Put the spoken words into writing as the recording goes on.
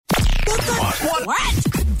What?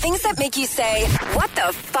 Things that make you say, what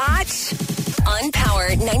the fotch? On Power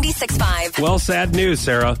 96.5. Well, sad news,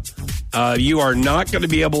 Sarah. You are not going to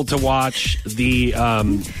be able to watch the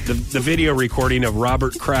video recording of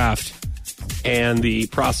Robert Kraft and the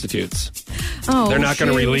prostitutes. Oh, they're not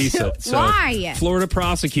going to release it. So Why? Florida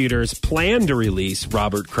prosecutors plan to release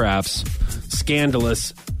Robert Kraft's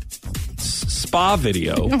scandalous spa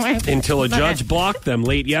video until a judge blocked them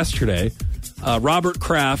late yesterday. Robert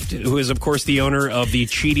Kraft, who is, of course, the owner of the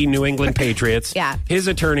cheating New England Patriots, his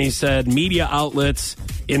attorney said media outlets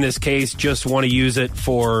in this case just want to use it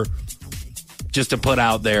for just to put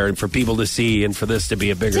out there and for people to see and for this to be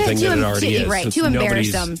a bigger thing than it already is. Right, it's to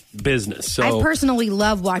embarrass them. Business. So, I personally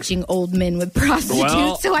love watching old men with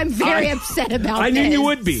prostitutes, so I'm very upset about I this. knew you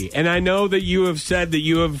would be. And I know that you have said that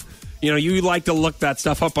you have, you like to look that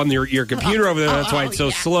stuff up on your computer over there. That's why it's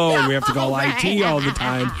so slow and we have to call IT all the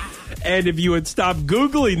time. And if you would stop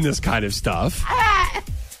Googling this kind of stuff...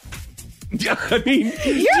 I mean, you're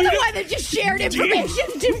the one that just shared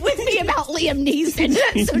information with me about Liam Neeson,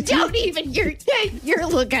 so don't even you're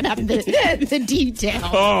looking up the details.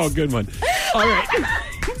 Oh, good one. All right.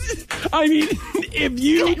 I mean, if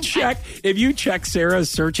you check Sarah's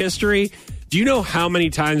search history, do you know how many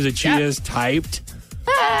times that she has typed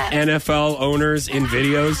NFL owners in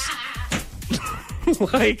videos?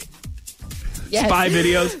 Like. Yes. Spy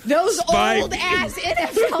videos. Those old-ass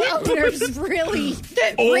NFL owners really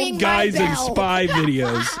old guys in spy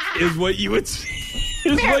videos is what you would see.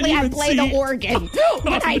 Apparently I play the organ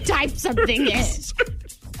when I type something in.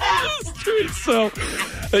 So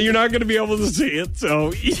you're not going to be able to see it.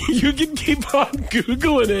 So you can keep on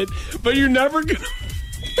Googling it, but you're never going to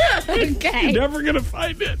You're never going to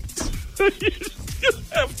find it. You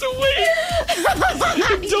have to wait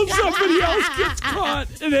until somebody else gets caught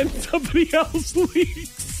and then somebody else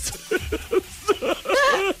leaks.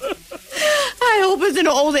 I hope it's an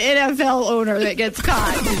old NFL owner that gets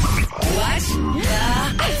caught. What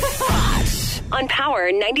the fudge? On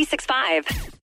Power 96.5.